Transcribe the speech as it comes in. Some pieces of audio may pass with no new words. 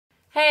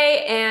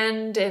Hey,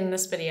 and in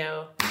this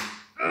video,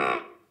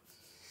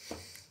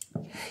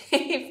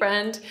 hey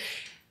friend,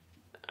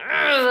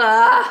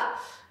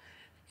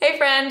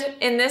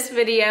 in this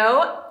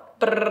video,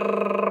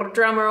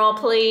 drum roll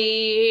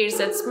please,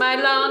 it's my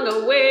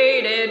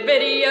long-awaited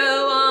video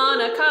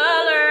on a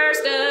color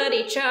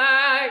study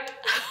chart.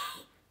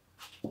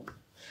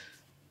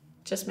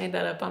 Just made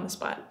that up on the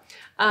spot.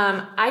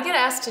 I get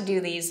asked to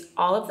do these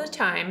all of the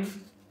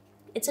time.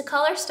 It's a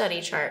color study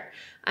chart.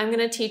 I'm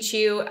gonna teach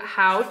you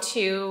how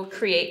to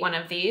create one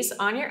of these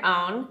on your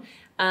own.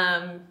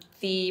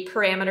 The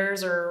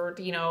parameters or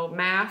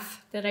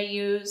math that I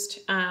used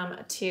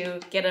to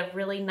get a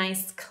really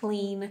nice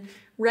clean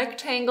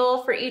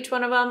rectangle for each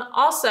one of them.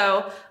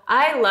 Also,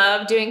 I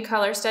love doing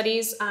color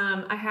studies.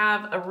 I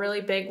have a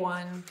really big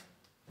one.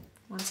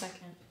 One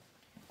second.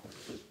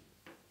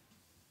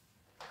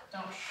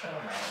 Don't show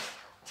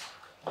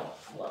my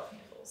love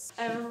handles.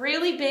 I have a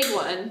really big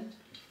one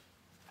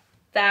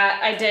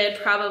that I did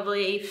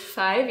probably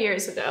 5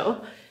 years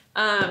ago.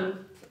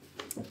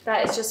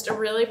 That is just a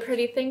really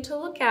pretty thing to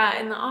look at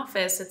in the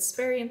office. It's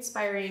very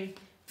inspiring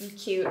and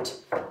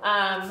cute.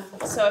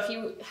 So if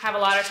you have a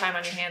lot of time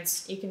on your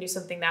hands, you can do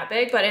something that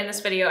big, but in this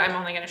video, I'm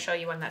only gonna show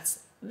you one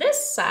that's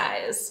this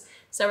size.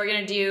 So we're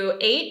gonna do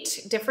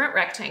 8 different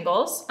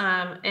rectangles.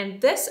 And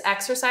this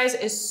exercise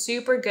is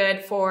super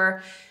good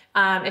for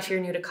if you're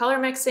new to color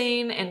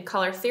mixing and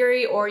color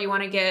theory, or you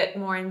want to get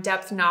more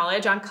in-depth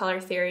knowledge on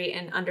color theory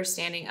and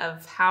understanding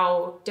of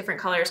how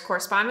different colors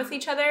correspond with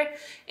each other.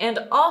 And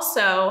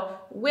also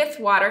with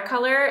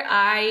watercolor,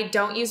 I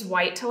don't use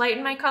white to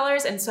lighten my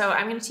colors. And so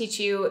I'm going to teach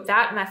you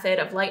that method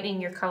of lightening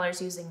your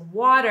colors using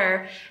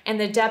water and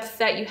the depth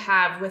that you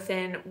have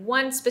within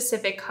one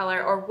specific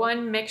color or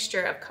one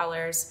mixture of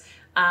colors.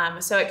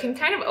 So it can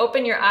kind of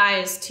open your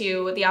eyes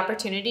to the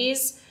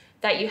opportunities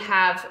that you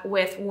have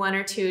with 1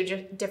 or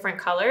 2 different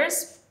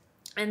colors.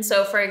 And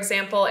so for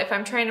example, if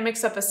I'm trying to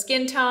mix up a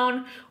skin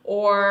tone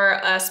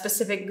or a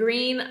specific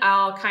green,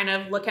 I'll kind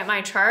of look at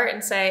my chart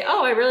and say,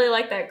 oh, I really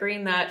like that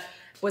green that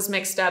was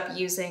mixed up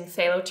using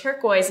phthalo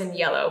turquoise and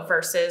yellow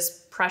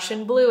versus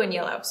Prussian blue and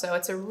yellow. So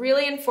it's a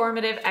really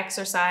informative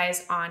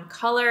exercise on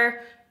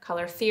color,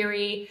 color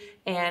theory,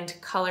 and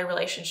color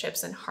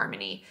relationships and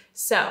harmony.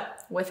 So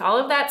with all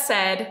of that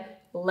said,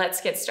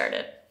 let's get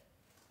started.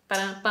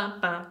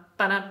 Ba-da-ba-ba,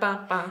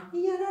 ba-da-ba-ba.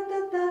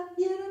 Ya-da-da-da,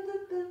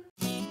 ya-da-da-da.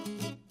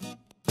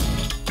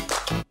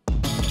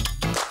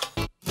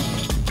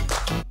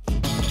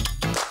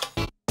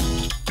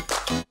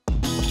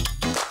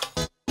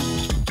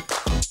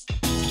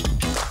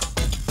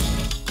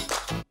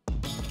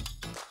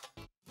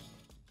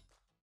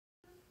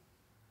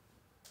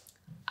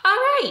 All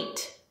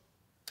right,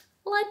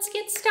 let's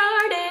get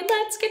started.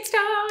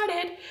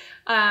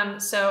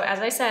 So as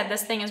I said,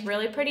 this thing is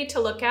really pretty to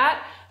look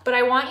at, but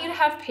I want you to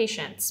have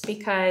patience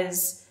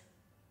because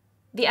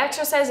the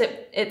exercise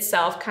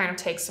itself kind of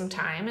takes some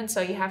time. And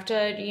so you have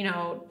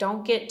to,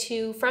 don't get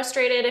too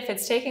frustrated if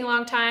it's taking a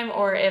long time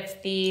or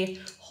if the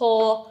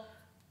whole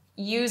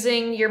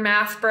using your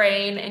math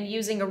brain and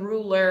using a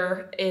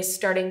ruler is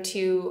starting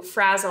to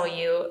frazzle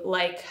you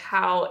like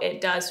how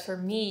it does for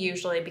me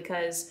usually,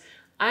 because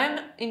I'm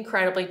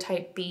incredibly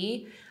type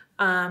B.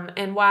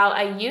 And while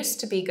I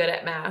used to be good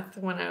at math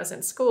when I was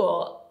in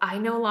school, I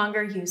no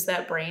longer use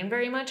that brain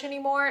very much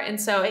anymore. And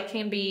so it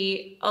can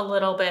be a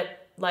little bit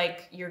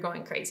like you're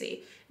going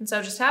crazy. And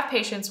so just have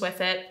patience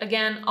with it.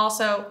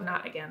 Also,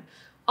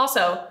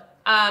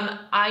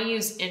 I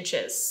use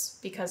inches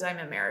because I'm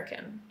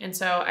American. And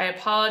so I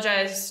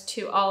apologize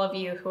to all of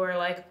you who are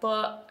like,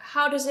 but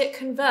how does it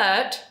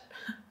convert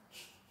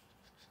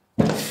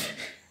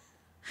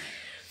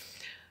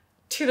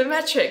to the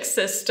metric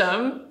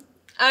system?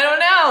 I don't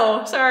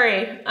know,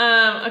 sorry.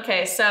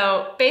 Okay,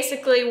 so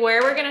basically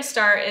where we're gonna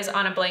start is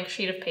on a blank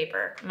sheet of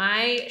paper.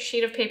 My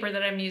sheet of paper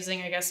that I'm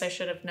using, I guess I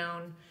should have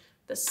known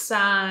the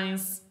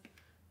size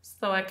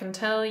so I can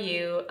tell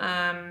you.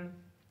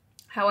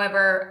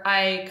 However,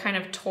 I kind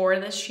of tore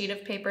this sheet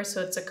of paper,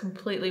 so it's a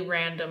completely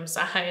random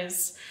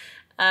size.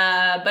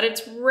 But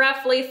it's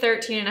roughly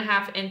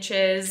 13.5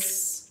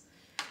 inches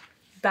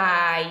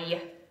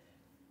by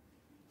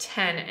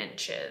 10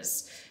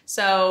 inches.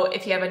 So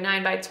if you have a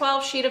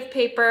 9x12 sheet of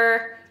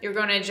paper, you're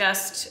going to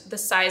adjust the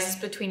sizes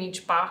between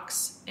each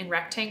box and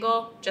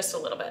rectangle just a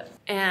little bit.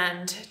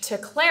 And to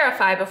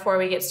clarify before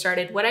we get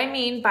started, what I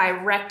mean by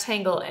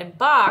rectangle and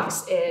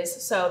box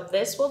is, so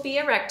this will be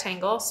a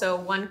rectangle. So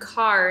one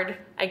card,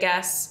 I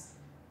guess,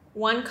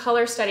 one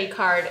color study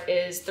card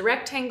is the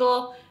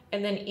rectangle,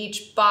 and then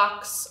each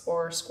box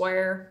or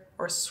square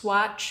or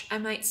swatch, I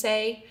might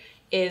say,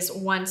 is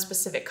one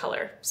specific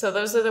color. So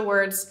those are the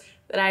words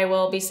that I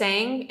will be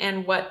saying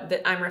and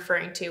what I'm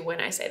referring to when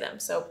I say them.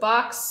 So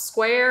box,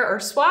 square, or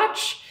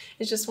swatch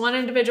is just one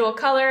individual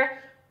color.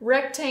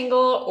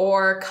 Rectangle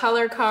or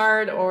color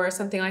card or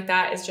something like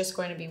that is just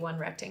going to be one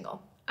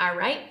rectangle. All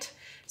right.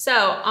 So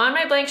on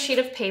my blank sheet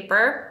of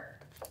paper,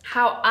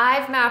 how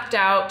I've mapped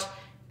out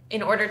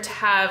in order to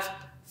have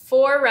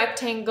 4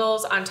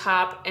 rectangles on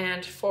top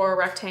and 4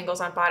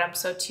 rectangles on bottom,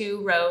 so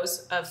 2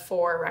 rows of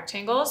 4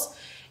 rectangles,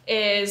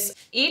 is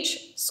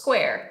each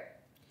square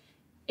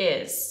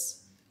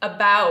is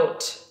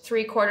about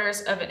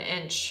 3/4 of an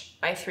inch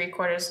by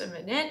 3/4 of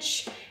an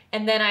inch.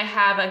 And then I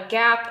have a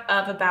gap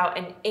of about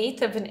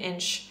 1/8 of an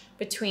inch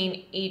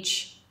between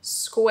each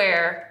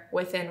square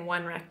within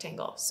one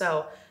rectangle.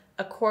 So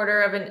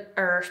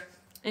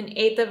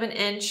 1/8 of an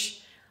inch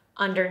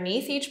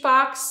underneath each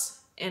box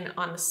and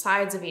on the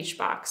sides of each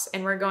box.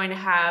 And we're going to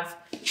have,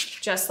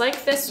 just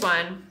like this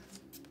one,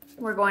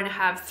 we're going to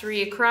have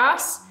 3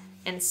 across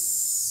and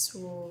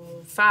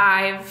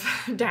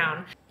 5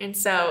 down. And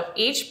so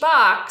each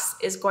box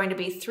is going to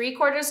be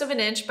 3/4 of an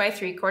inch by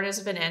 3/4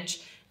 of an inch,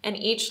 and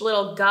each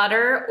little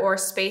gutter or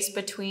space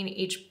between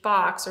each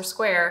box or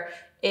square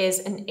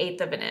is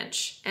 1/8 of an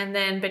inch. And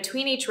then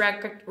between each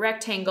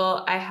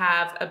rectangle, I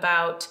have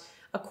about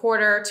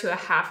 1/4 to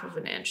 1/2 of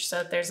an inch,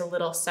 so there's a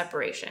little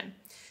separation.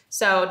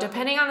 So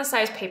depending on the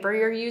size paper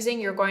you're using,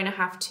 you're going to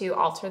have to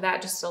alter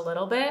that just a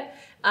little bit.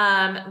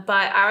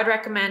 But I would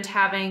recommend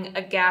having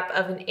a gap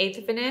of 1/8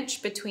 of an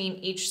inch between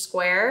each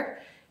square,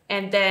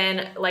 and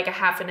then like a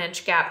 1/2 an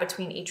inch gap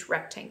between each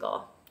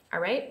rectangle. All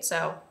right,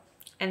 so,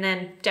 and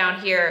then down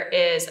here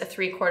is a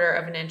 3/4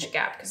 of an inch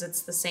gap because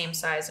it's the same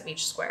size of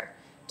each square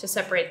to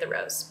separate the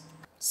rows.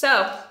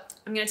 So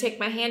I'm gonna take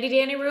my handy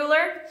dandy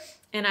ruler,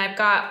 and I've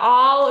got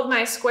all of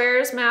my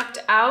squares mapped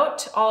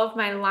out, all of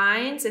my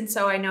lines, and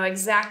so I know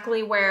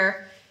exactly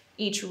where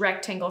each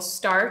rectangle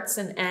starts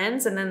and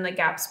ends, and then the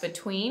gaps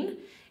between.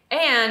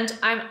 And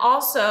I'm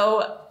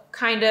also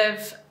kind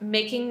of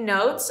making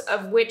notes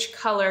of which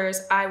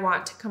colors I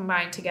want to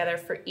combine together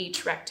for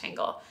each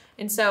rectangle.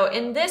 And so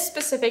in this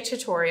specific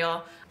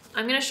tutorial,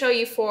 I'm gonna show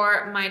you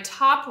for my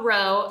top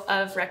row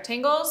of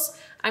rectangles,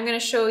 I'm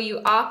gonna show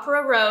you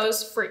opera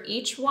rose for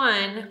each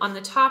one on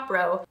the top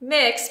row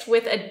mixed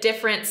with a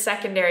different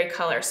secondary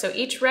color. So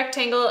each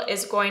rectangle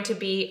is going to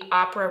be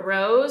opera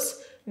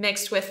rose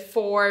mixed with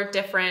 4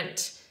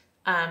 different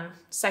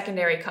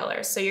secondary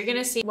colors. So you're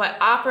gonna see what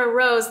opera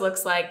rose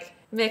looks like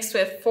mixed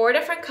with 4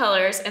 different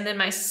colors. And then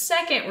my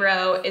second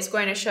row is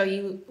going to show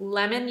you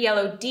lemon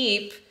yellow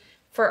deep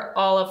for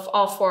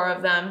all 4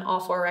 of them,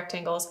 all 4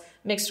 rectangles,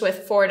 mixed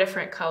with 4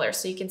 different colors.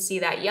 So you can see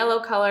that yellow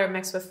color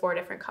mixed with 4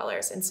 different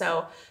colors. And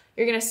so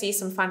you're gonna see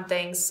some fun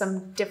things,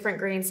 some different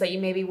greens that you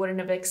maybe wouldn't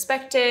have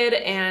expected.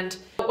 And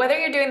whether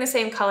you're doing the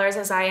same colors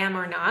as I am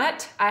or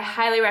not, I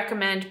highly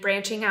recommend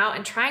branching out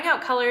and trying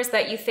out colors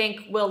that you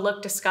think will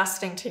look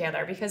disgusting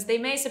together, because they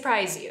may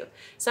surprise you.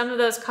 Some of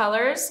those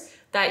colors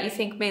that you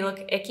think may look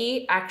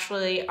icky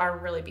actually are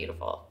really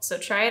beautiful. So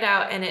try it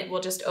out, and it will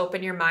just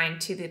open your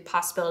mind to the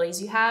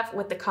possibilities you have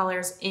with the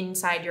colors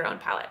inside your own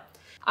palette.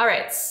 All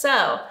right,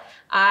 so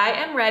I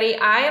am ready.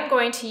 I am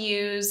going to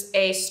use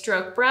a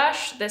stroke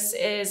brush. This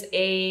is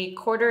a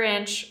 1/4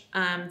 inch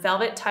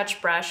velvet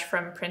touch brush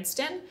from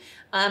Princeton.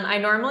 I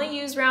normally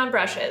use round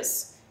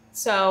brushes.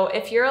 So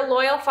if you're a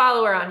loyal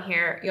follower on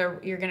here,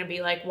 you're gonna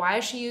be like, why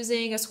is she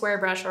using a square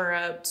brush or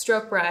a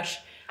stroke brush?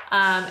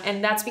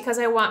 And that's because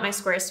I want my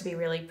squares to be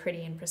really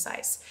pretty and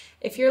precise.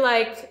 If you're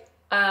like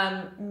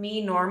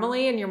me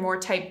normally and you're more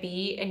type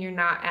B and you're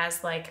not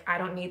as like, I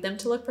don't need them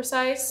to look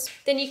precise,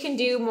 then you can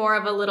do more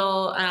of a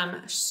little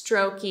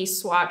strokey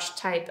swatch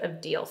type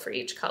of deal for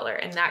each color,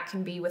 and that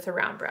can be with a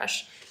round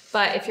brush.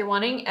 But if you're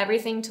wanting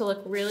everything to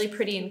look really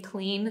pretty and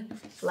clean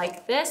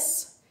like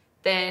this,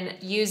 then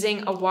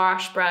using a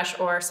wash brush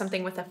or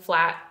something with a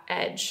flat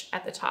edge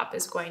at the top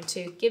is going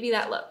to give you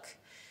that look.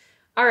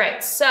 All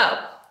right, so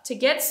to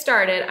get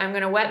started, I'm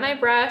gonna wet my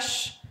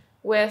brush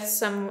with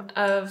some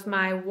of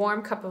my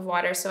warm cup of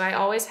water. So I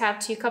always have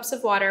 2 cups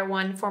of water,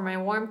 one for my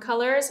warm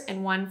colors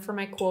and one for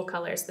my cool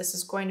colors. This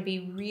is going to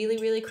be really,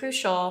 really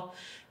crucial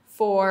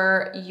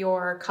for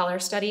your color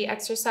study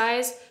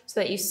exercise so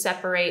that you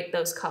separate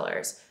those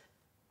colors.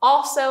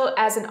 Also,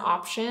 as an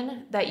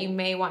option that you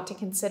may want to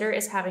consider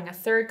is having a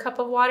 3rd cup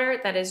of water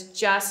that is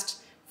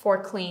just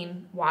for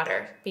clean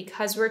water,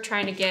 because we're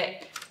trying to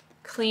get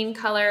clean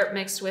color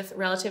mixed with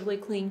relatively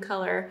clean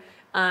color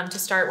to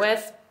start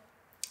with.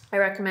 I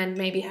recommend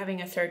maybe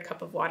having a 3rd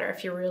cup of water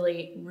if you're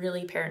really,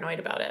 really paranoid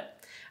about it.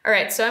 All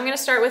right, so I'm gonna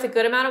start with a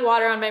good amount of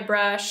water on my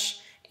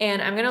brush,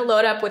 and I'm gonna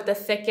load up with the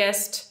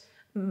thickest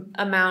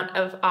amount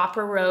of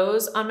opera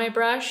rose on my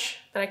brush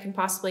that I can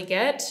possibly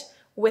get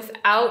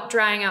without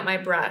drying out my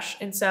brush.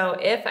 And so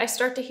if I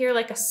start to hear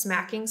like a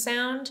smacking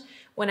sound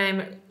when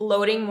I'm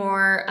loading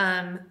more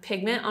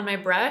pigment on my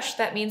brush,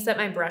 that means that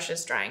my brush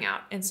is drying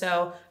out. And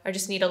so I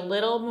just need a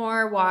little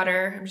more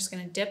water. I'm just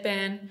gonna dip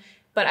in.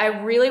 But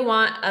I really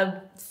want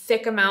a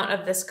thick amount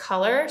of this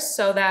color,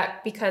 so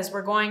that, because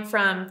we're going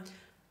from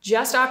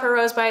just opera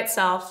rose by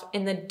itself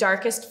in the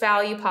darkest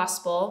value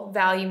possible,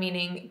 value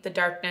meaning the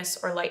darkness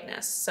or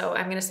lightness. So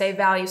I'm gonna say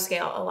value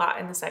scale a lot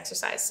in this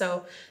exercise.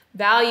 So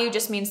value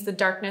just means the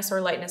darkness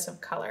or lightness of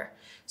color.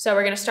 So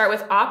we're gonna start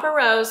with opera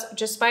rose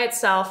just by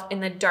itself in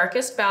the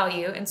darkest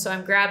value. And so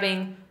I'm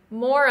grabbing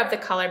more of the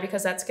color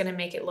because that's gonna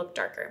make it look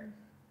darker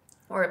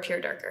or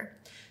appear darker.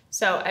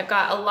 So I've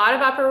got a lot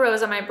of Opera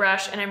Rose on my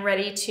brush and I'm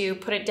ready to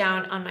put it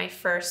down on my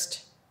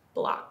first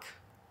block.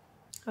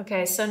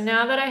 Okay, so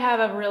now that I have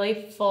a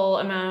really full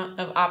amount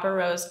of Opera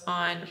Rose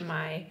on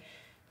my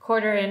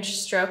 1/4 inch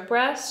stroke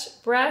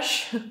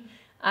brush,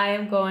 I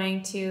am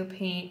going to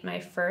paint my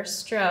first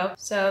stroke.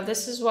 So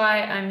this is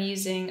why I'm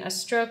using a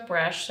stroke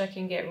brush, so I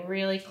can get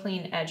really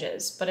clean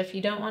edges. But if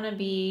you don't want to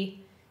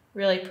be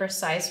really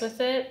precise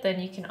with it,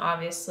 then you can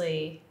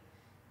obviously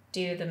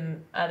do the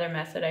other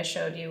method I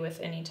showed you with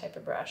any type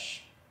of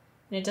brush.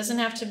 And it doesn't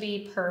have to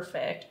be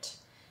perfect.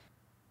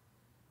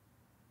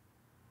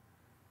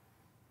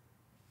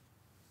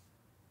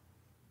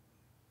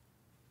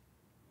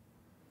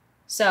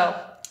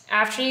 So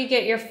after you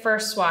get your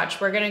first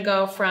swatch, we're gonna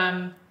go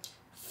from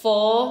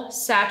full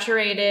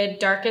saturated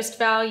darkest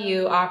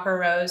value Opera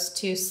Rose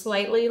to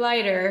slightly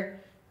lighter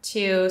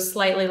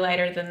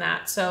than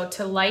that. So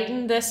to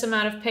lighten this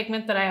amount of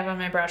pigment that I have on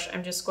my brush,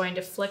 I'm just going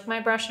to flick my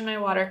brush in my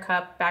water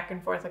cup back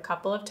and forth a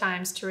couple of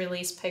times to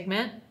release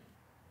pigment.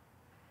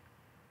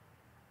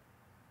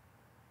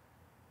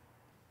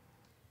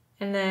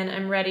 And then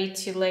I'm ready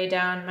to lay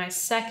down my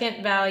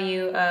second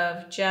value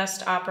of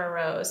just Opera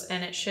Rose,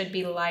 and it should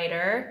be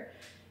lighter.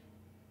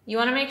 You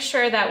want to make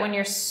sure that when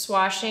you're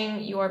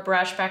swashing your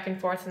brush back and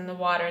forth in the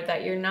water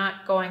that you're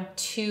not going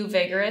too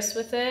vigorous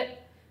with it.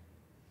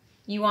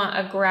 You want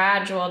a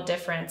gradual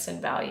difference in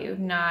value,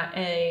 not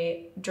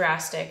a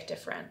drastic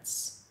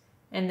difference.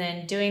 And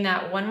then doing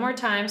that one more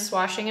time,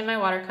 swashing in my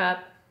water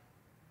cup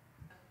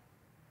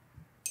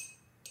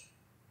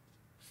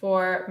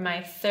for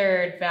my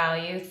third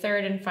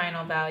and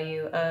final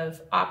value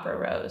of Opera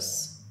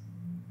Rose.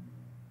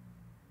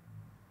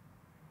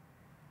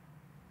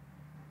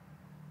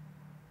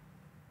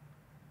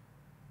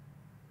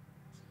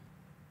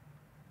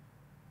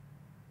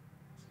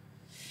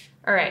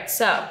 All right,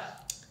 so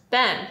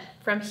then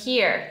from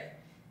here,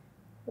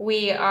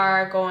 we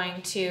are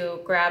going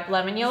to grab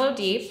Lemon Yellow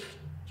Deep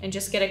and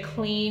just get a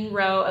clean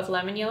row of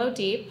Lemon Yellow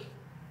Deep.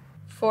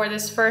 For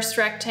this first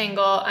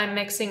rectangle, I'm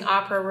mixing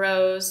Opera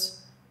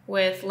Rose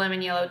with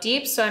Lemon Yellow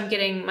Deep, so I'm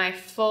getting my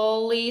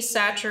fully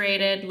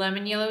saturated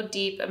Lemon Yellow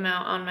Deep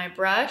amount on my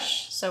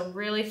brush, so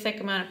really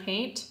thick amount of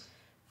paint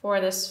for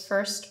this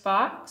first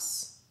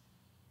box.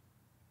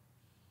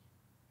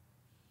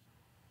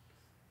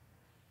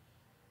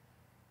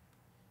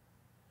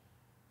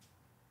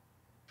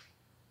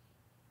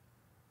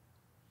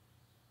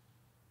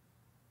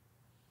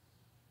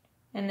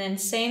 And then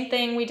same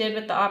thing we did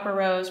with the Opera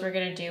Rose, we're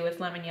gonna do with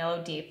Lemon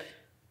Yellow Deep.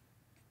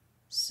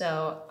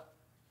 So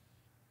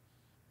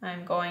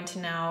I'm going to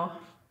now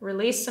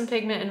release some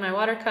pigment in my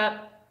water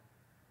cup,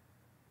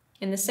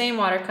 in the same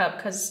water cup,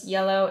 because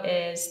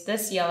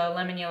this yellow,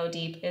 Lemon Yellow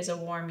Deep, is a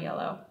warm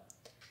yellow.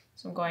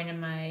 So I'm going to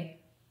my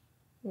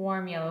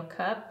warm yellow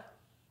cup.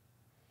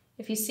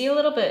 If you see a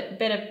little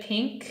bit of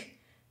pink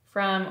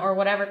from, or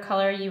whatever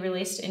color you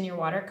released in your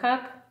water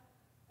cup,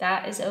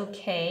 that is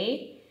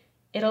okay.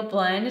 It'll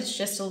blend, it's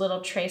just a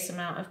little trace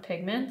amount of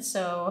pigment.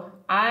 So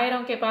I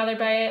don't get bothered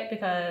by it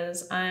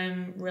because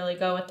I'm really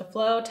go with the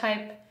flow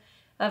type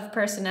of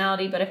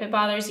personality, but if it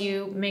bothers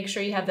you, make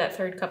sure you have that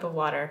third cup of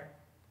water.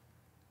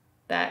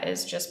 That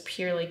is just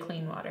purely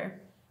clean water.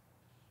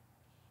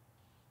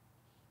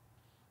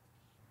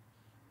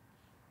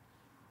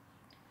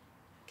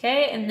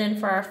 Okay, and then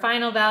for our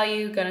final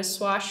value, gonna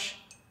swash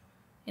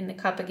in the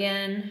cup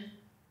again.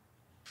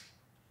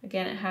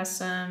 Again, it has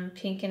some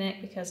pink in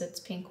it because it's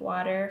pink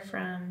water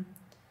from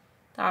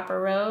the Opera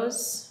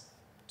Rose.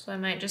 So I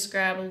might just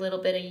grab a little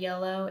bit of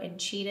yellow and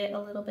cheat it a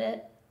little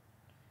bit.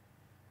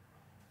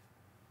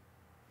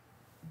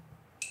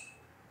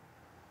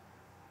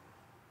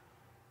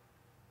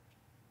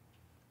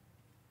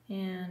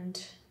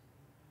 And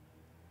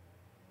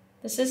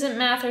this isn't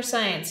math or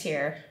science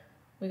here.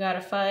 We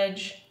gotta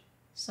fudge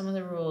some of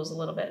the rules a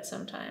little bit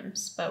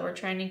sometimes, but we're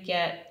trying to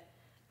get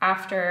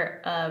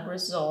after a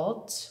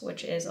result,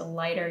 which is a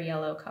lighter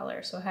yellow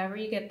color. So however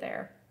you get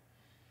there,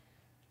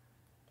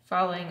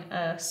 following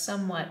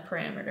somewhat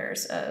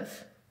parameters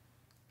of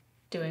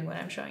doing what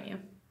I'm showing you.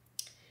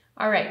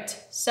 All right,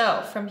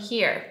 so from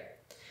here,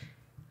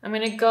 I'm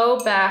gonna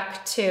go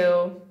back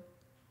to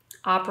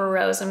Opera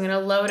Rose. I'm gonna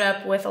load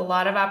up with a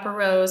lot of Opera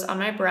Rose on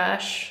my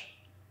brush.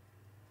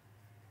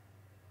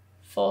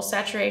 Full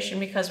saturation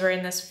because we're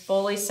in this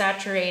fully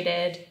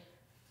saturated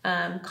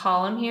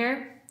column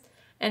here.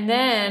 And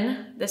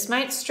then, this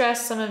might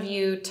stress some of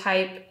you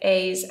type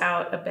A's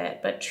out a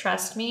bit, but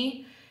trust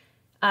me,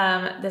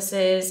 this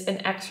is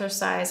an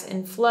exercise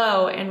in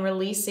flow and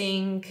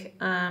releasing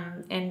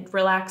and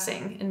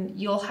relaxing. And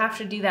you'll have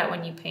to do that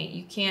when you paint.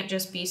 You can't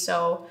just be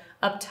so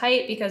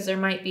uptight because there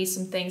might be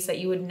some things that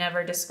you would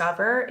never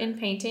discover in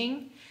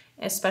painting,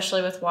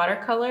 especially with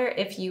watercolor,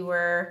 if you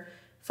were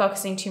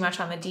focusing too much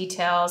on the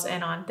details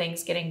and on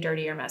things getting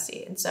dirty or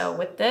messy. And so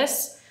with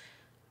this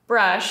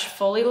brush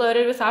fully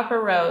loaded with Opera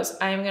Rose,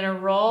 I am gonna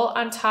roll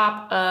on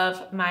top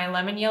of my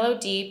Lemon Yellow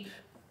Deep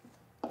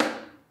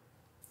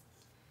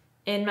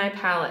in my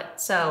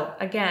palette. So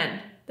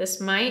again, This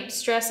might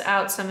stress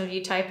out some of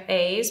you type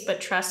A's,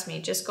 but trust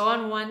me, just go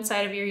on one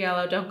side of your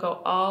yellow. Don't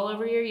go all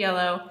over your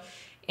yellow.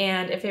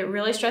 And if it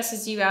really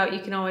stresses you out,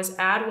 you can always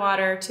add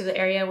water to the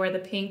area where the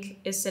pink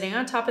is sitting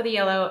on top of the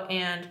yellow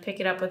and pick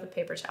it up with a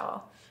paper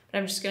towel. But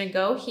I'm just gonna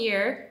go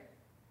here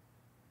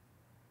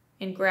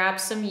and grab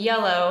some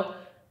yellow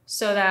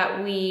so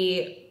that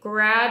we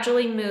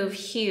gradually move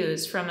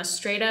hues from a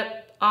straight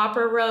up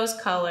opera rose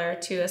color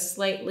to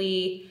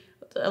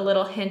a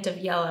little hint of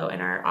yellow in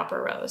our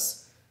opera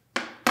rose.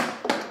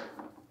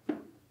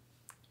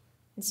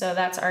 And so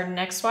that's our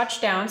next swatch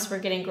down. So we're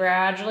getting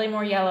gradually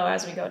more yellow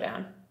as we go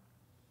down.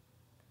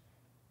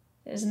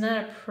 Isn't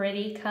that a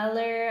pretty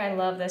color? I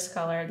love this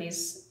color.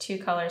 These two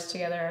colors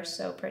together are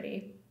so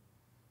pretty.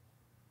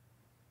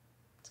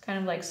 It's kind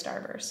of like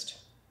Starburst,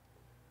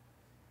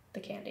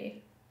 the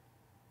candy.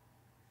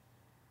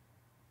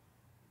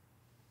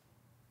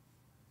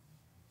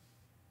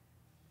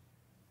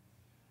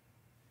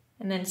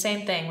 And then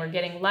same thing, we're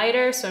getting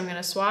lighter, so I'm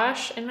gonna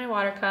swash in my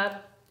water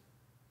cup.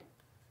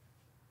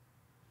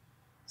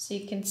 So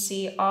you can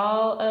see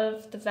all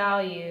of the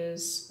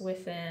values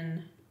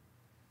within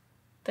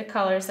the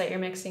colors that you're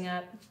mixing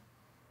up.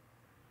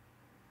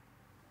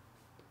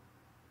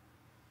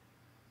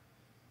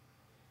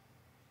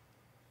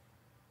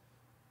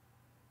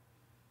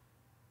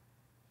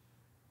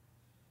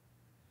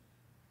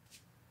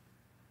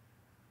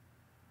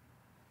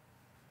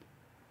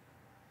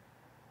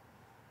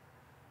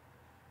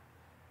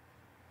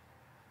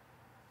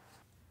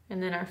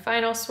 And then our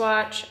final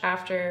swatch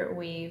after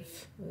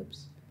we've,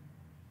 oops.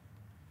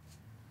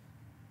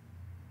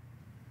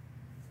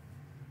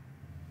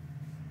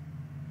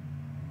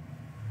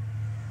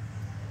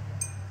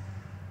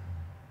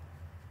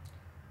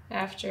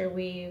 After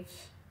we've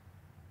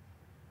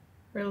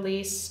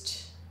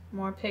released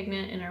more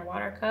pigment in our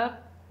water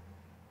cup,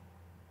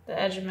 the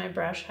edge of my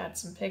brush had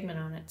some pigment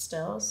on it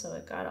still, so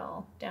it got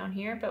all down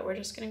here, but we're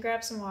just gonna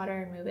grab some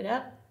water and move it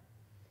up.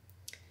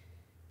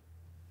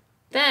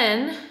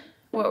 Then,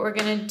 what we're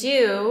gonna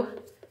do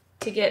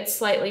to get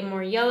slightly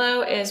more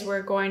yellow is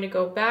we're going to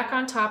go back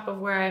on top of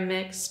where I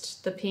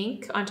mixed the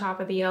pink on top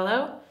of the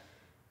yellow.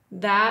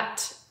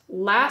 That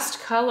last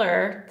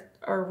color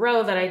or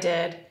row that I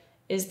did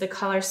is the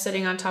color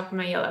sitting on top of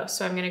my yellow.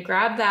 So I'm gonna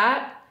grab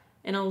that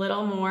and a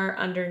little more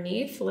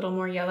underneath, a little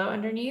more yellow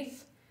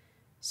underneath,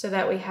 so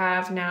that we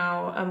have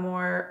now a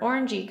more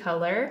orangey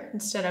color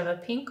instead of a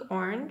pink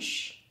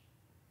orange.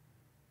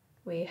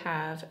 We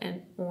have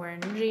an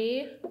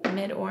orangey,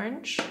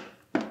 mid-orange.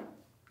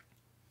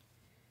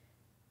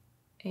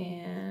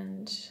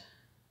 And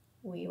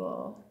we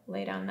will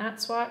lay down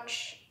that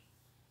swatch.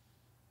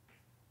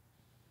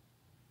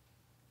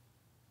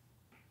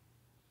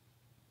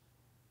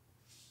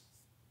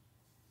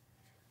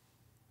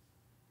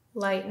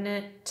 Lighten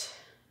it.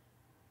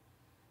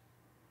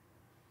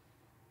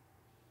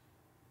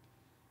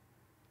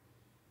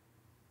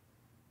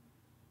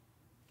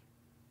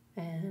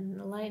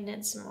 And lighten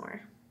it some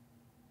more.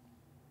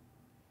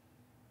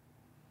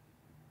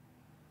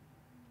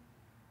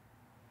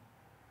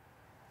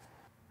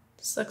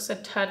 This looks a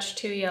touch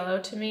too yellow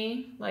to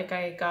me, like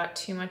I got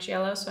too much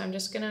yellow, so I'm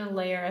just gonna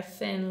layer a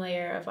thin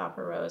layer of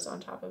Opera Rose on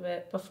top of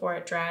it before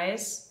it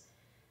dries,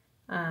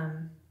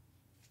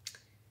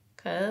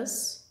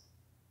 because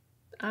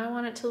I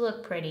want it to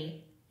look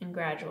pretty and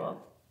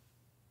gradual.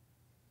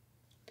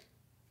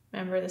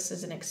 Remember, this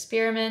is an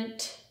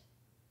experiment.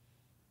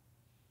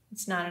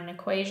 It's not an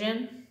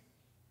equation.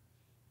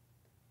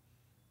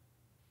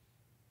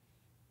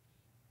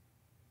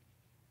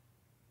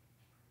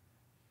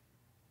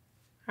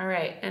 All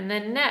right, and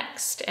then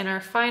next, in our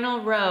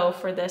final row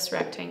for this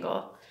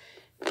rectangle,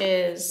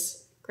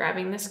 is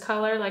grabbing this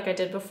color like I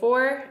did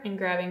before and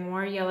grabbing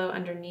more yellow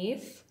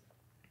underneath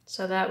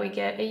so that we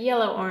get a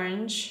yellow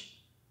orange.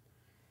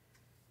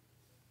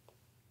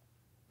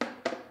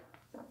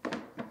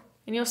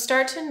 And you'll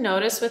start to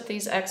notice with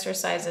these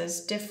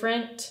exercises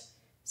different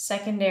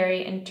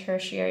secondary and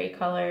tertiary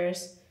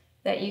colors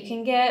that you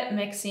can get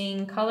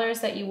mixing colors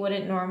that you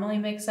wouldn't normally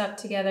mix up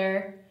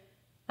together.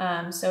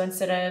 So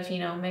instead of,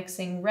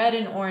 mixing red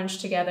and orange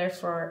together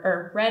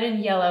or red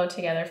and yellow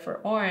together for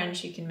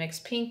orange, you can mix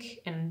pink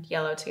and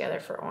yellow together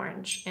for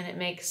orange. And it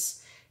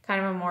makes kind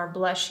of a more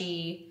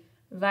blushy,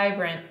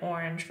 vibrant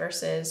orange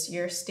versus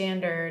your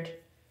standard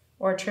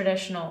or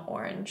traditional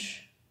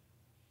orange.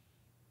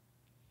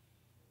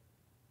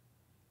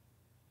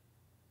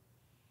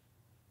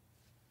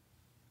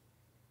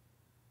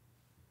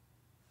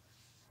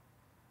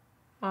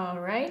 All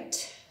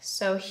right,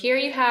 so here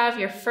you have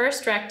your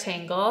first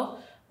rectangle.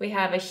 We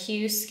have a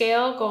hue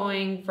scale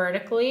going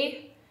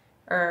vertically,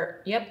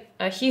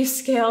 a hue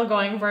scale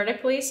going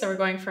vertically. So we're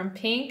going from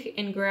pink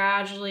and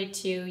gradually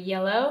to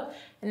yellow.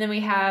 And then we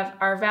have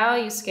our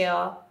value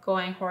scale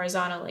going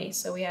horizontally.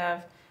 So we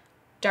have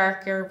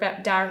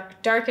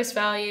darkest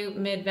value,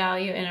 mid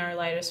value, and our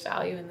lightest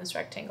value in this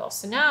rectangle.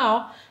 So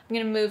now I'm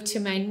gonna move to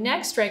my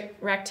next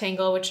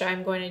rectangle, which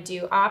I'm going to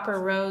do Opera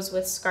Rose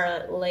with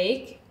Scarlet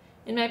Lake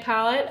in my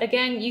palette.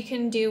 Again, you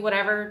can do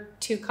whatever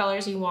two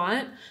colors you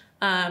want.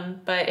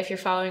 But if you're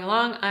following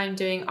along, I'm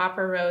doing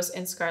Opera Rose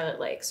and Scarlet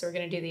Lake. So we're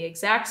gonna do the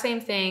exact same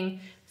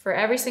thing for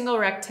every single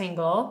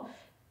rectangle,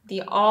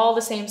 all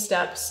the same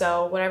steps.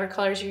 So whatever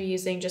colors you're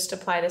using, just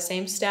apply the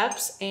same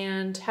steps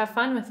and have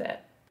fun with it.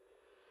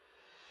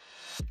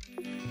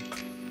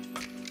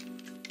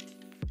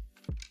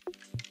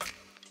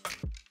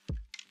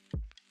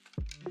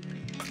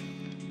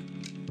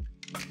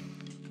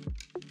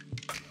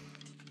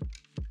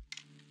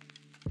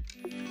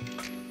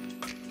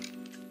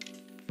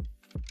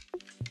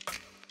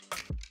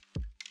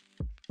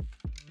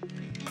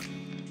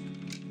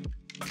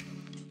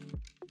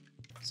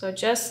 So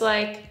just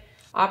like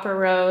Opera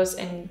Rose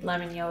and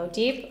Lemon Yellow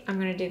Deep, I'm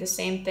gonna do the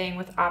same thing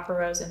with Opera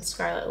Rose and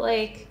Scarlet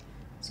Lake.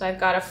 So I've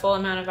got a full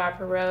amount of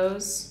Opera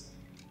Rose,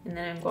 and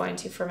then I'm going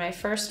to, for my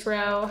first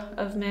row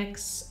of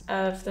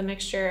the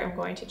mixture, I'm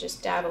going to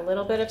just dab a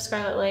little bit of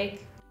Scarlet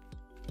Lake.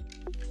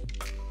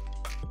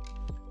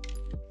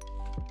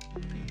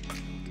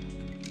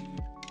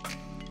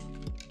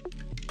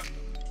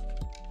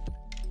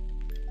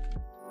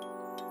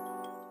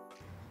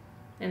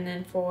 And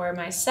then for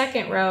my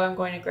second row, I'm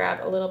going to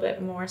grab a little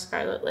bit more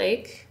Scarlet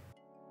Lake.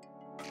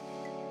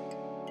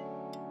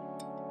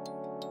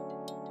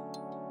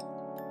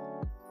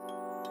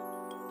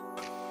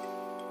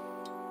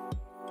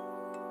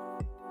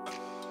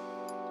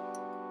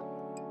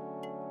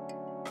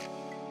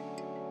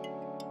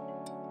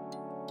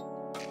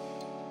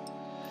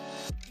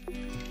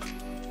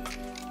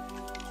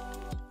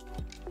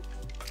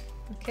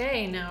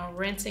 Okay, now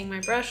rinsing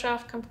my brush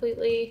off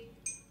completely.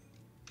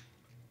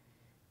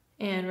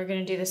 And we're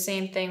gonna do the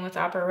same thing with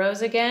Opera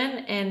Rose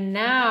again. And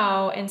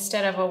now,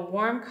 instead of a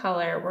warm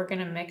color, we're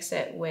gonna mix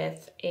it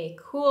with a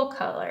cool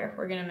color.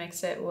 We're gonna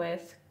mix it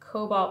with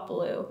Cobalt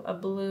Blue, a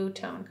blue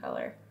tone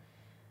color.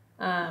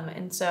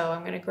 And so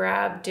I'm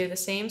gonna do the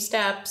same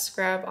steps,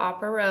 grab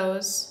Opera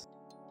Rose.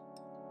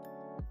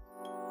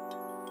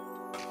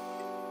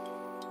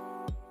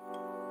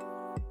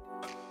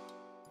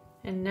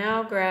 And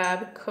now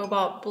grab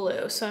Cobalt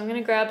Blue. So I'm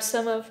gonna grab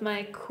some of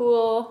my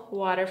cool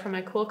water from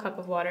my cool cup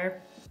of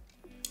water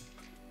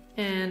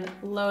and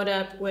load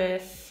up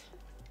with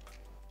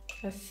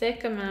a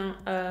thick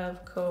amount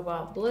of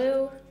Cobalt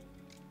Blue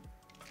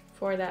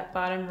for that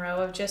bottom row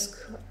of just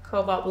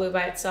Cobalt Blue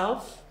by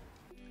itself.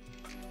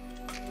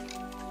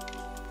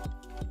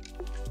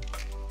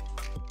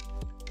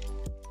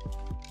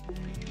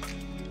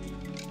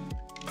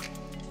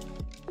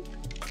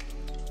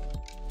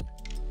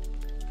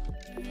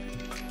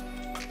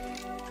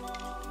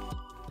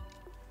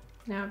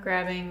 Now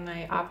grabbing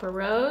my Opera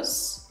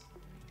Rose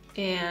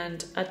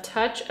and a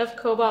touch of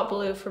Cobalt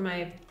Blue for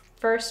my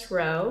first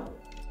row.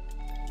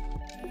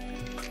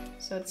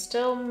 So it's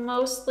still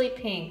mostly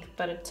pink,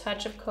 but a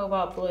touch of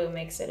Cobalt Blue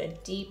makes it a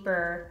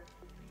deeper,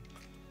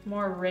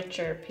 more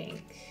richer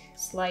pink,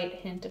 slight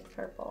hint of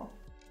purple.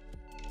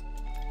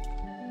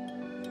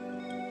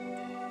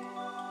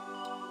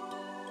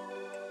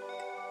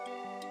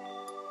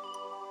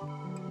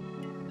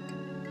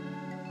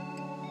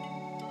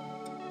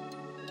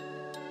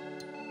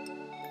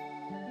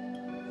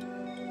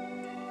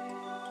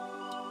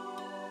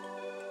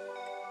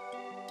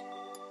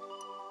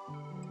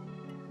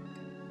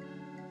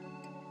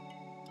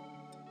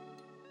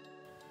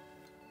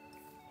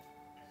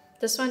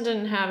 This one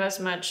didn't have as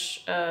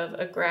much of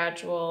a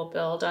gradual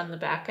build on the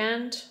back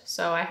end,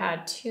 so I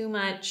had too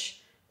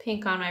much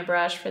pink on my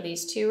brush for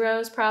these 2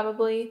 rows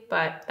probably,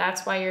 but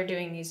that's why you're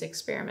doing these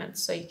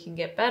experiments, so you can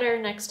get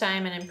better next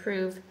time and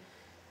improve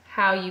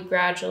how you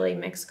gradually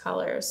mix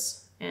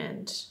colors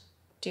and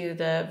do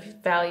the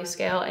value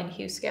scale and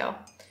hue scale.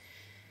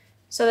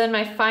 So then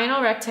my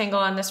final rectangle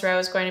on this row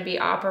is going to be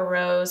Opera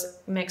Rose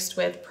mixed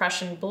with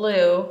Prussian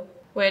Blue,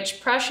 which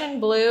Prussian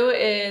Blue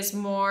is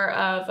more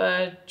of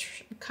a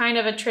kind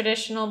of a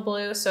traditional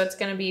blue, so it's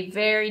going to be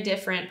very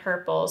different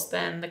purples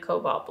than the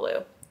Cobalt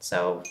Blue.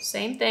 So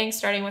same thing,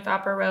 starting with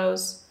Opera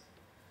Rose.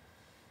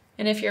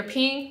 And if your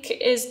pink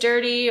is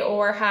dirty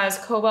or has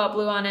Cobalt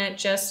Blue on it,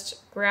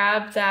 just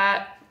grab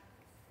that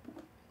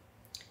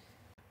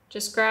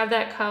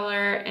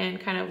color and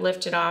kind of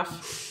lift it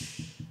off.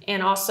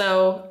 And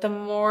also, the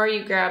more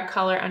you grab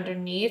color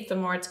underneath, the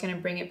more it's going to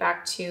bring it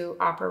back to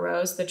Opera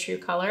Rose, the true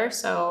color.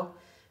 So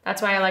that's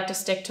why I like to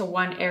stick to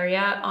one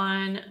area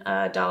on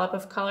a dollop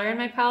of color in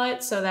my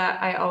palette, so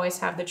that I always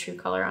have the true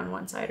color on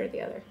one side or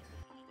the other.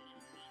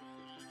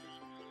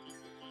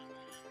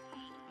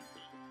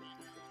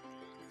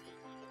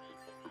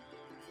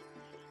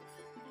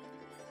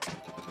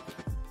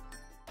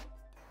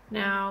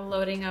 Now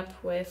loading up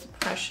with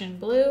Prussian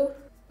Blue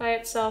by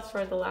itself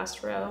for the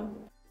last row.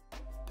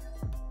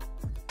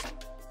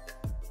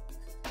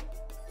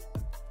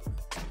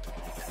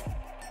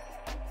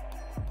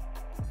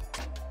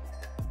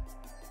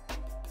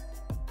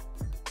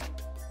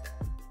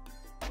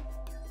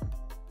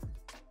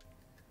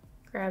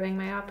 Grabbing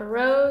my Opera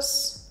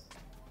Rose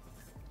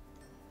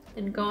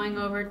and going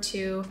over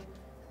to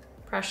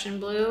Prussian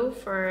Blue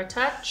for a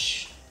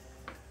touch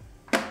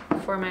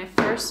for my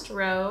first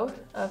row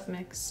of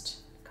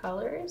mixed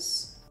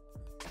colors.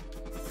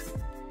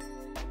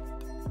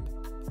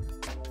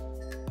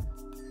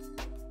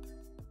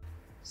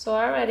 So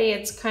already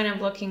it's kind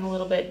of looking a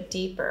little bit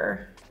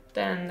deeper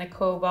than the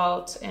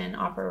cobalt and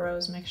opera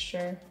rose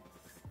mixture.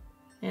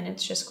 And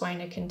it's just going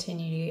to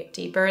continue to get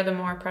deeper the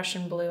more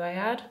Prussian blue I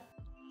add.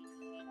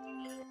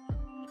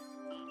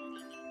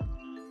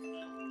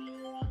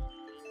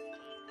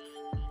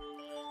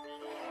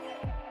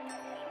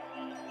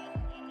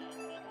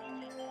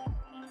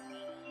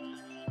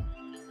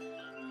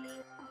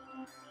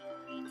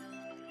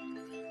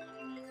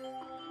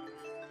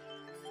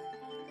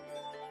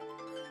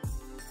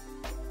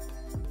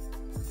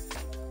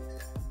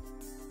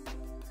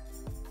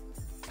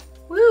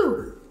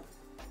 Woo!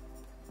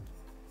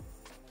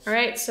 All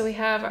right, so we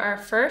have our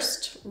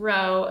first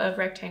row of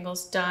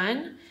rectangles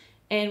done,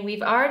 and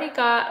we've already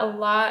got a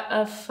lot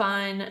of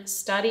fun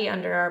study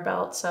under our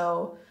belt.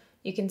 So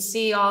you can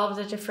see all of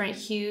the different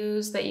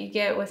hues that you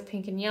get with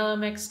pink and yellow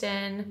mixed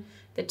in,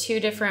 the 2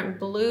 different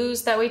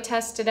blues that we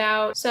tested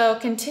out. So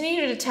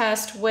continue to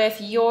test with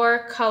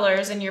your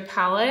colors in your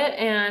palette.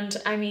 And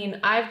I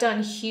mean, I've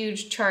done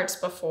huge charts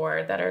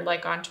before that are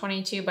like on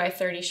 22 by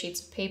 30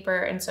 sheets of paper.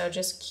 And so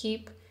just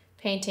keep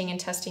painting and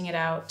testing it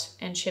out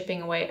and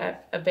chipping away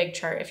at a big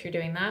chart if you're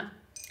doing that.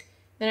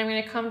 Then I'm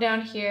gonna come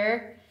down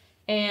here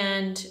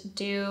and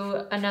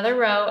do another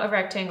row of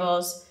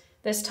rectangles,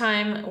 this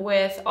time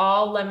with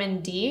all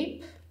lemon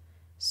deep.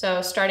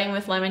 So starting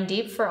with lemon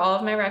deep for all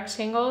of my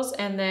rectangles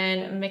and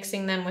then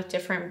mixing them with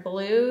different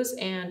blues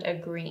and a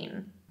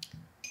green.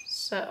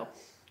 So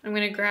I'm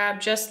gonna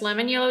grab just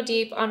lemon yellow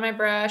deep on my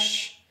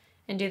brush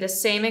and do the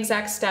same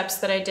exact steps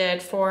that I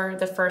did for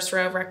the first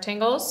row of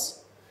rectangles,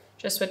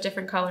 just with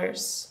different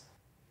colors.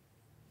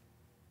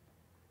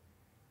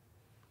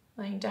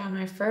 Laying down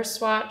my first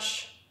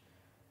swatch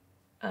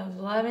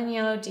of lemon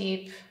yellow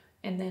deep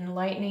and then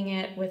lightening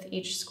it with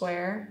each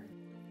square.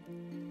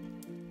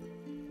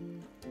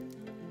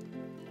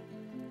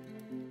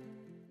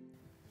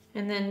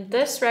 And then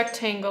this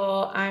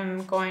rectangle,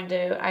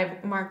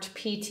 I've marked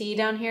PT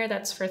down here,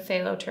 that's for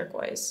phthalo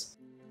turquoise.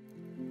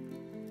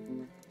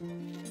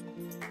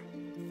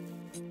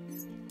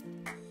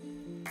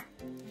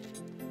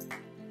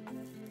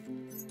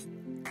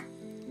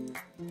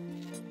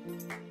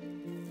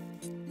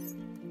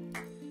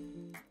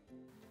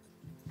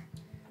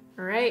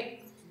 All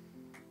right,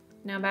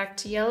 now back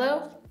to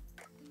yellow.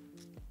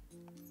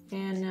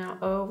 And now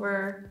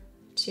over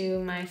to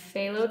my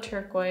phthalo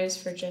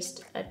turquoise for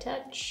just a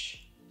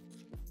touch.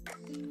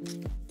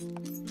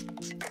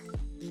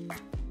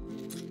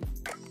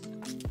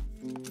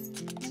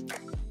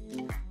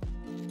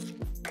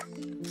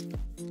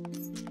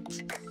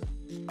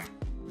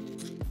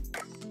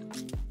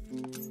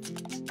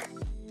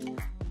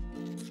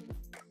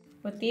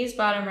 With these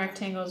bottom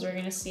rectangles, we're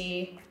gonna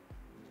see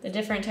the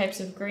different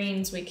types of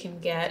greens we can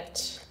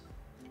get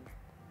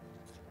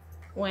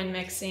when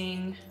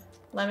mixing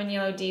lemon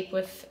yellow deep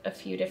with a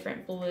few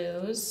different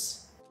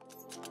blues.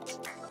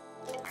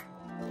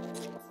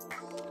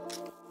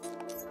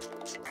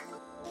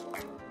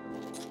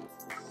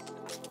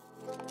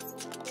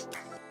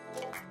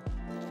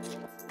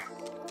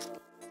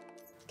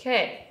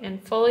 Okay,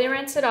 and fully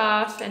rinse it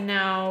off, and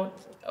now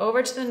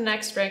over to the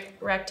next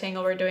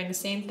rectangle, we're doing the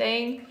same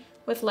thing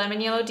with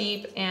lemon yellow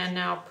deep and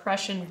now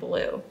Prussian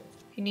blue.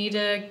 You need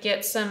to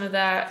get some of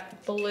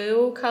that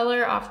blue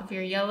color off of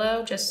your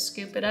yellow, just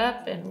scoop it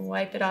up and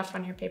wipe it off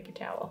on your paper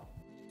towel.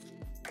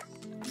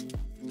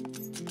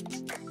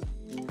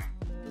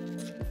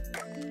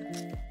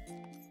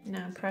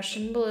 Now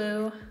Prussian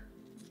blue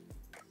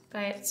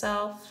by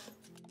itself.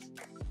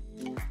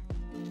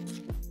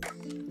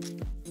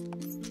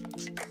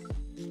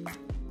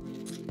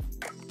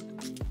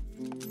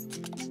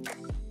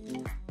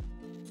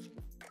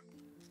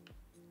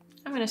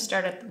 I'm going to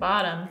start at the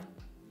bottom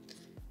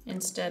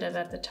instead of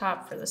at the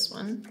top for this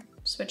one.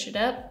 Switch it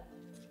up.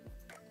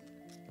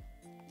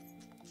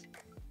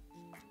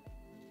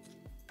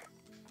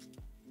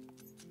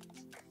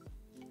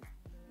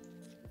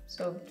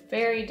 So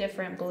very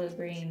different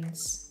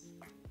blue-greens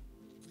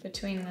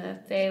between the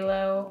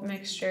phthalo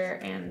mixture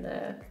and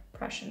the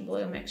Prussian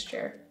blue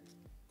mixture.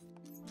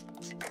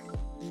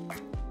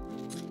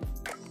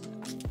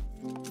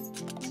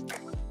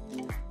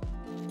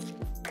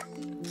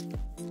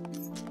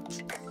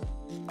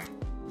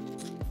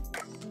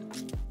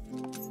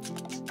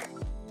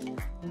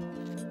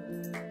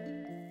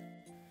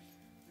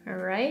 All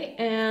right,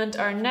 and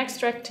our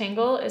next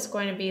rectangle is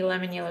going to be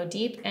lemon yellow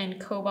deep and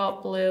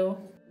cobalt blue.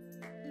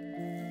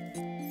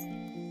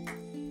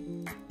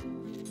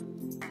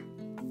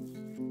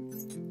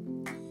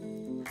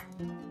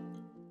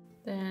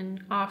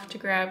 Then off to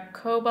grab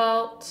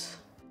cobalt.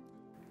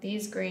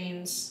 These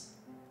greens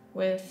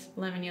with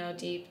lemon yellow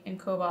deep and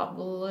cobalt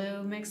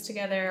blue mixed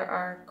together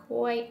are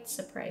quite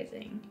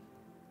surprising,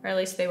 or at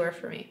least they were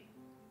for me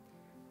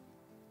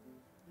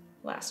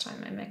last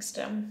time I mixed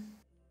them.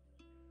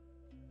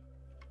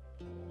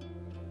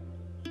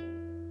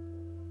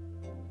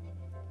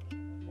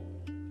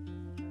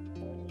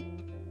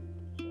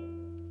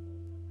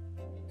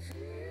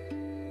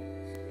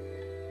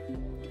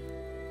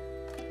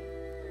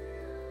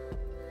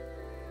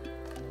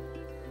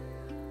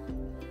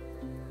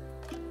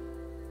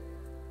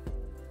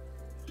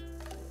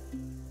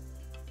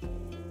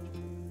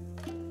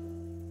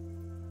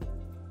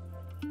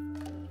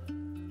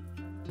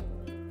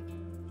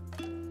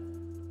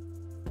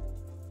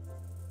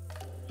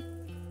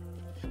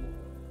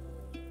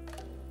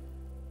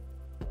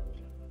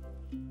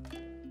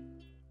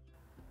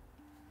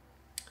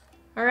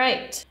 All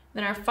right,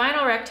 then our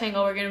final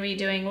rectangle, we're gonna be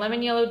doing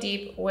lemon yellow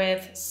deep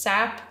with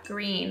sap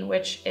green,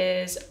 which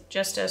is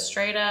just a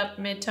straight up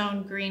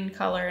mid-tone green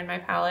color in my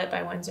palette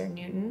by Winsor &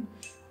 Newton,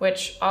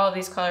 which all of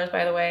these colors,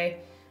 by the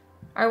way,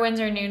 are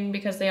Winsor & Newton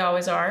because they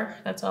always are.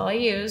 That's all I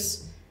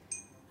use.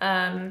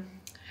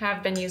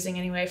 Have been using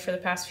anyway for the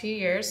past few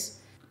years.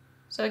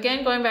 So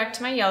again, going back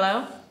to my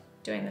yellow,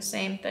 doing the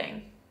same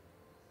thing.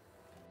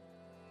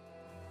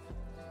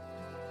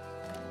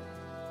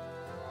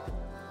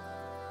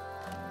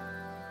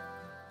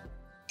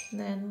 And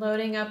then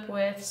loading up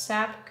with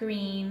sap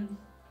green.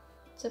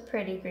 It's a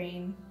pretty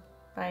green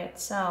by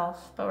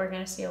itself, but we're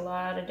gonna see a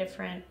lot of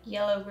different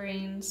yellow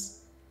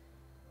greens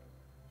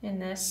in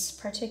this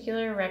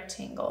particular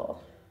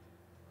rectangle.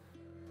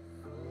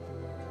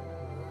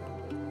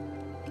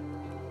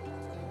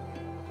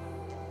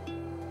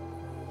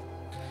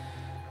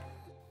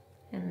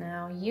 And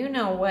now you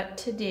know what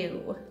to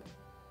do.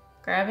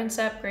 Grabbing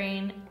sap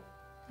green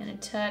and a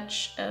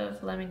touch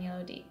of lemon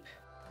yellow deep.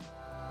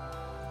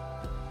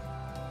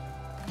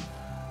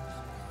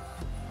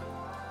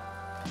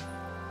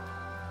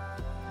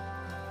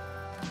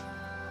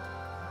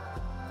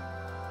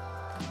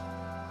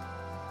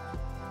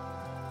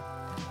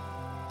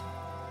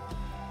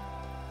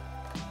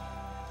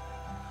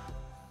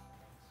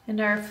 And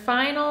our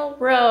final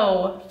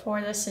row for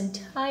this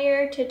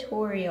entire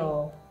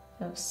tutorial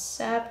of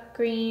sap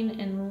green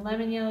and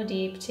lemon yellow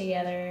deep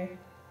together.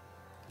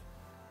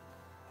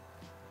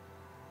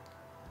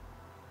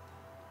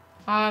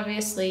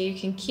 Obviously, you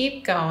can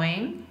keep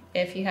going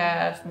if you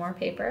have more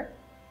paper.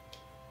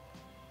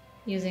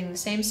 Using the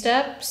same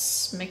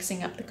steps,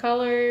 mixing up the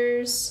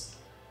colors,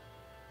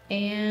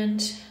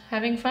 and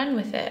having fun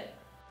with it.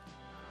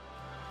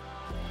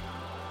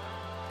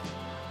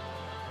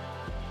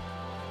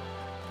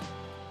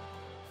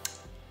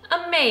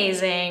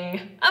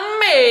 Amazing,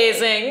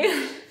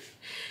 amazing.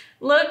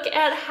 Look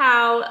at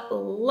how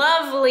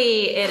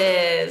lovely it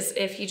is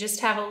if you just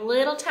have a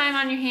little time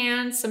on your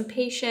hands, some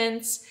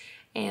patience,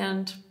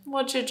 and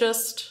what? You've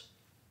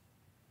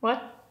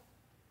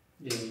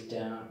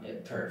done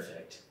it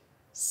perfect.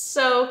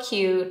 So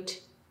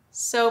cute,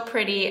 so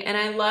pretty, and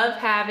I love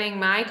having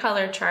my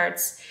color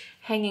charts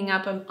hanging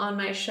up on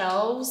my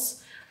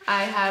shelves.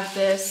 I have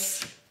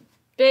this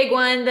big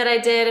one that I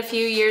did a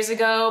few years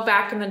ago,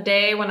 back in the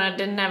day when I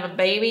didn't have a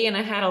baby and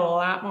I had a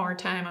lot more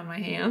time on my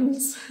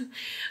hands.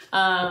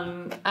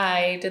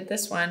 I did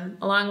this one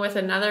along with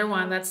another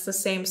one that's the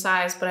same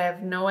size, but I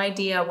have no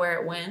idea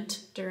where it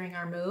went during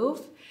our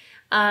move.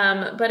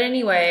 But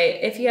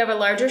anyway, if you have a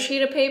larger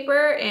sheet of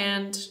paper,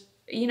 and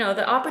you know,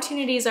 the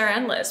opportunities are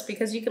endless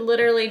because you could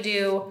literally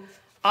do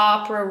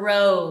opera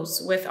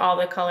rose with all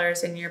the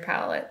colors in your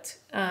palette,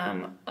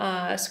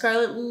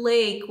 Scarlet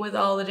Lake with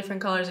all the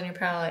different colors in your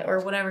palette, or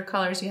whatever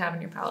colors you have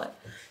in your palette.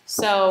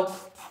 So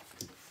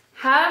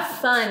have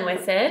fun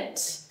with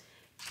it,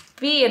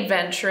 be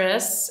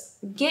adventurous,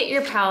 get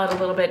your palette a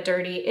little bit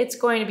dirty. It's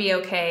going to be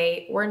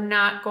okay. We're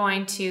not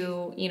going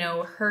to, you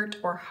know, hurt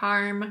or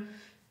harm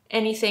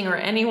anything or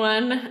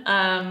anyone,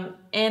 and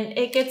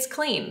it gets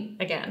clean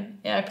again,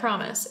 I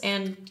promise.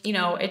 And you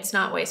know, it's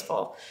not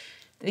wasteful.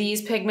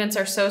 These pigments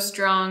are so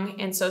strong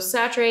and so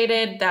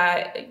saturated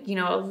that, you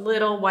know, a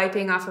little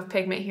wiping off of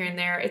pigment here and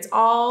there, it's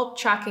all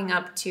chalking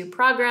up to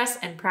progress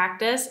and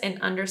practice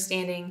and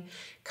understanding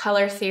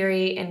color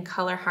theory and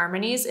color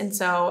harmonies. And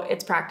so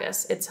it's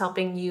practice. It's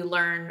helping you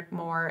learn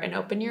more and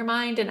open your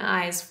mind and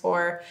eyes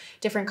for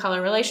different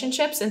color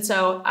relationships. And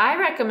so I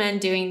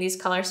recommend doing these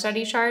color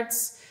study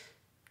charts,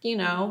 you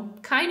know,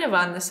 kind of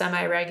on the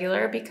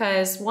semi-regular,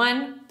 because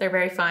 1, they're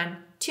very fun.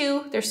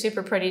 2, they're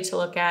super pretty to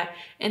look at.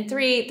 And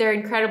 3, they're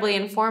incredibly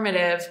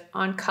informative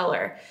on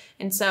color.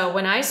 And so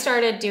when I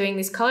started doing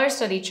these color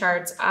study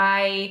charts,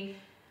 I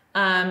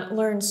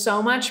learned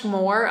so much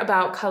more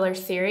about color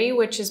theory,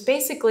 which is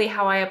basically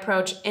how I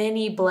approach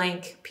any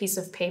blank piece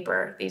of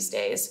paper these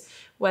days.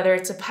 Whether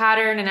it's a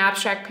pattern, an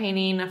abstract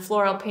painting, a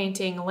floral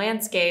painting, a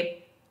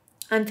landscape,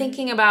 I'm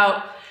thinking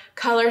about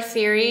color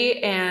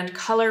theory and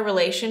color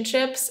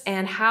relationships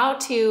and how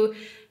to,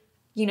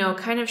 you know,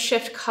 kind of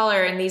shift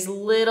color in these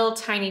little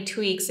tiny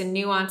tweaks and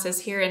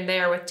nuances here and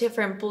there with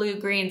different blue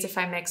greens. If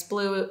I mix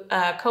blue,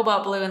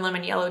 cobalt blue and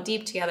lemon yellow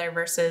deep together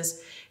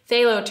versus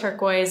phthalo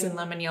turquoise and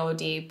lemon yellow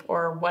deep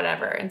or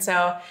whatever. And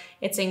so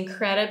it's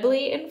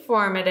incredibly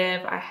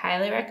informative. I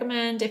highly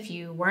recommend, if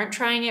you weren't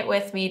trying it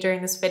with me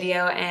during this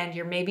video and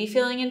you're maybe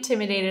feeling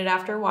intimidated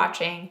after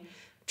watching,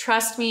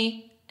 trust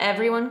me,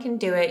 everyone can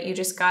do it. You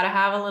just gotta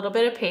have a little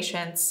bit of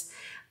patience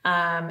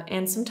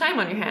and some time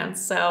on your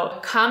hands. So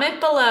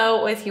comment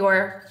below with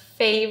your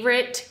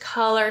favorite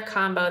color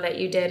combo that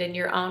you did in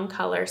your own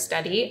color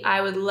study. I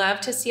would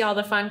love to see all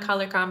the fun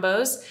color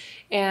combos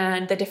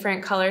and the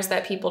different colors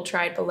that people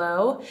tried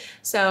below.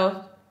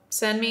 So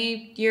send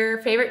me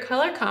your favorite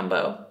color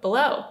combo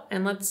below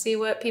and let's see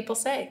what people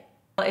say.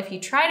 If you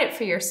tried it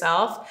for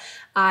yourself,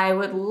 I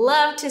would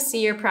love to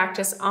see your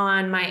practice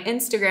on my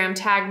Instagram.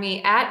 Tag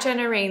me at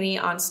Jenna Rainey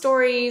on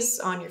stories,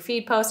 on your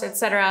feed posts,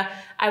 etc.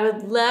 I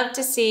would love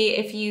to see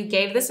if you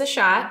gave this a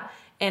shot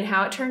and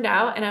how it turned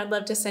out. And I'd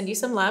love to send you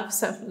some love.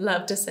 So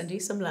love to send you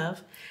some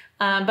love.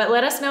 But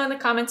let us know in the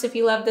comments if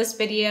you love this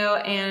video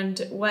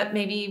and what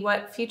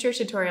future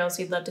tutorials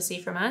you'd love to see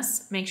from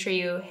us. Make sure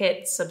you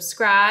hit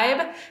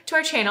subscribe to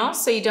our channel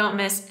so you don't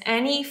miss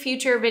any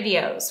future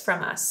videos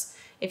from us.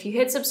 If you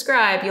hit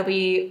subscribe, you'll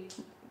be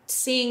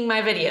seeing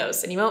my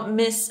videos and you won't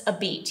miss a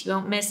beat. You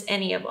won't miss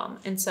any of them.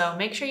 And so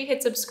make sure you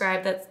hit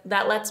subscribe.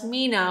 That lets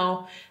me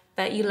know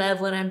that you love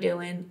what I'm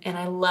doing, and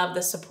I love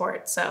the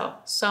support. So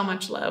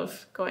much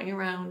love going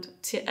around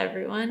to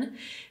everyone.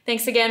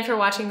 Thanks again for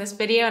watching this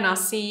video, and I'll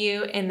see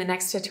you in the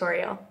next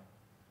tutorial.